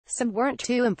Some weren't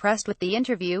too impressed with the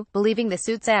interview, believing the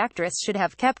Suits actress should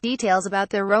have kept details about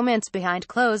their romance behind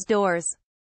closed doors.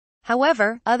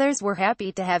 However, others were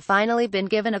happy to have finally been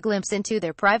given a glimpse into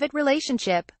their private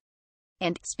relationship.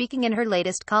 And, speaking in her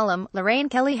latest column, Lorraine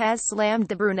Kelly has slammed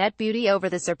the brunette beauty over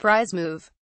the surprise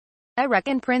move. "I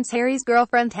reckon Prince Harry's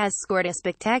girlfriend has scored a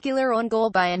spectacular own goal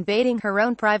by invading her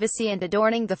own privacy and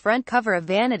adorning the front cover of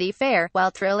Vanity Fair, while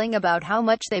thrilling about how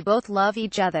much they both love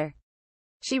each other.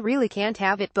 She really can't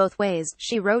have it both ways,"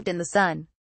 she wrote in The Sun.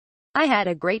 "I had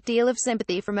a great deal of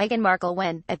sympathy for Meghan Markle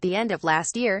when, at the end of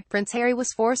last year, Prince Harry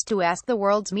was forced to ask the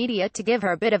world's media to give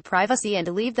her a bit of privacy and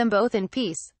leave them both in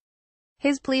peace.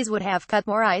 His pleas would have cut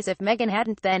more eyes if Meghan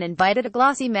hadn't then invited a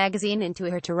glossy magazine into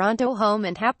her Toronto home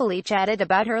and happily chatted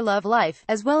about her love life,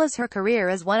 as well as her career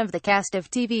as one of the cast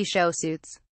of TV show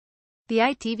Suits." The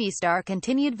ITV star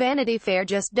continued, "Vanity Fair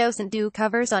just doesn't do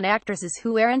covers on actresses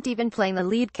who aren't even playing the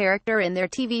lead character in their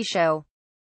TV show.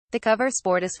 The cover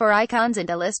sport is for icons and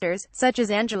A-listers, such as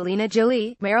Angelina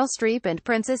Jolie, Meryl Streep and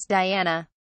Princess Diana.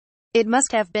 It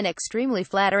must have been extremely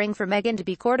flattering for Meghan to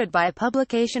be courted by a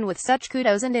publication with such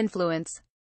kudos and influence.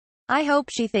 I hope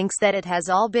she thinks that it has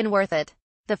all been worth it.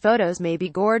 The photos may be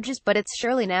gorgeous, but it's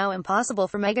surely now impossible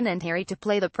for Meghan and Harry to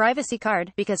play the privacy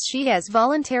card, because she has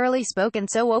voluntarily spoken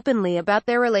so openly about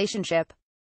their relationship."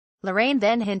 Lorraine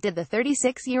then hinted the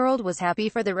 36-year-old was happy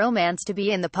for the romance to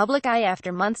be in the public eye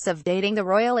after months of dating the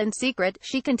royal in secret.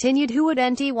 She continued, "Who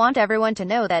wouldn't want everyone to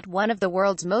know that one of the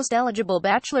world's most eligible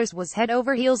bachelors was head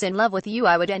over heels in love with you?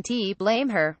 I wouldn't blame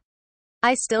her.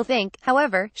 I still think,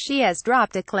 however, she has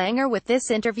dropped a clanger with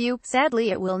this interview. Sadly,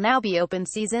 it will now be open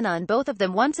season on both of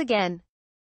them once again.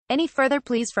 Any further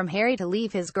pleas from Harry to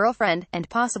leave his girlfriend, and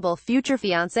possible future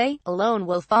fiancée, alone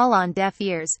will fall on deaf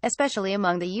ears, especially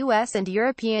among the US and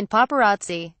European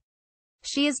paparazzi.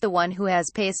 She is the one who has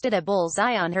pasted a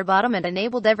bullseye on her bottom and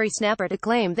enabled every snapper to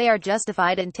claim they are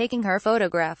justified in taking her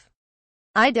photograph.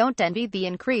 I don't envy the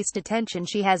increased attention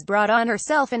she has brought on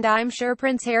herself, and I'm sure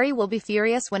Prince Harry will be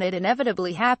furious when it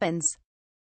inevitably happens."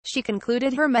 She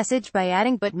concluded her message by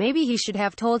adding, "But maybe he should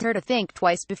have told her to think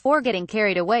twice before getting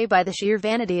carried away by the sheer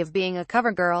vanity of being a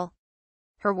cover girl."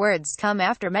 Her words come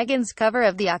after Meghan's cover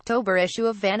of the October issue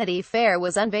of Vanity Fair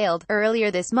was unveiled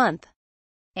earlier this month.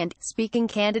 And, speaking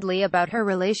candidly about her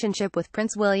relationship with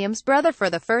Prince William's brother for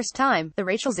the first time, the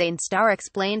Rachel Zane star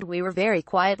explained, "We were very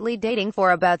quietly dating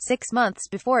for about 6 months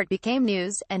before it became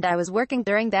news, and I was working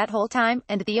during that whole time,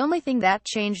 and the only thing that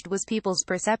changed was people's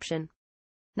perception.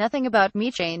 Nothing about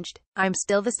me changed. I'm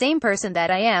still the same person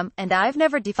that I am, and I've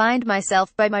never defined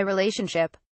myself by my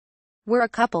relationship. We're a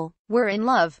couple. We're in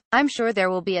love. I'm sure there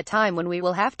will be a time when we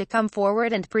will have to come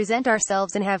forward and present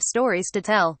ourselves and have stories to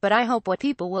tell, but I hope what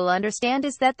people will understand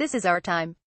is that this is our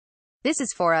time. This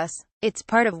is for us. It's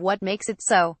part of what makes it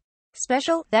so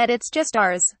special, that it's just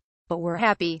ours. But we're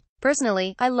happy.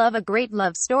 Personally, I love a great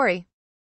love story."